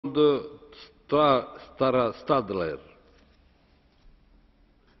Stadler.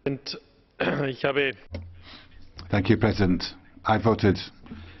 Thank you, President. I voted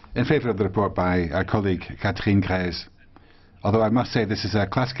in favour of the report by our colleague Catherine Grez, although I must say this is a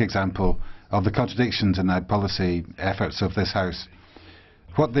classic example of the contradictions in the policy efforts of this House.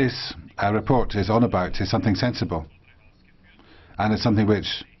 What this report is on about is something sensible, and it's something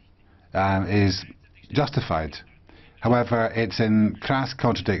which is justified. However, it's in crass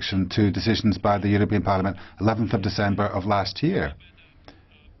contradiction to decisions by the European Parliament 11th of December of last year,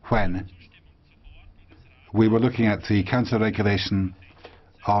 when we were looking at the Council regulation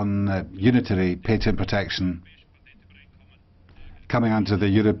on unitary patent protection coming under the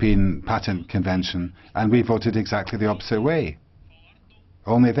European Patent Convention, and we voted exactly the opposite way.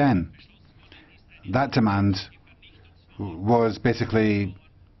 Only then. That demand was basically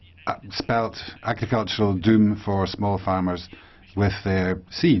spelt agricultural doom for small farmers with their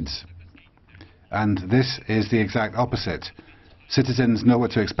seeds. And this is the exact opposite. Citizens know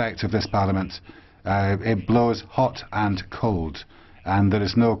what to expect of this Parliament. It blows hot and cold, and there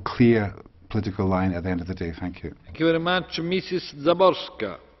is no clear political line at the end of the day. Thank you. Thank you very much. Mrs.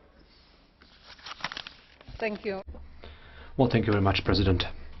 Zaborska. Thank you. Well, thank you very much, President.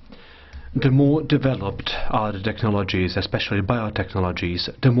 The more developed are the technologies, especially biotechnologies,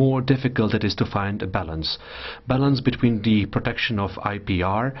 the more difficult it is to find a balance between the protection of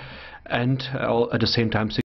IPR and at the same time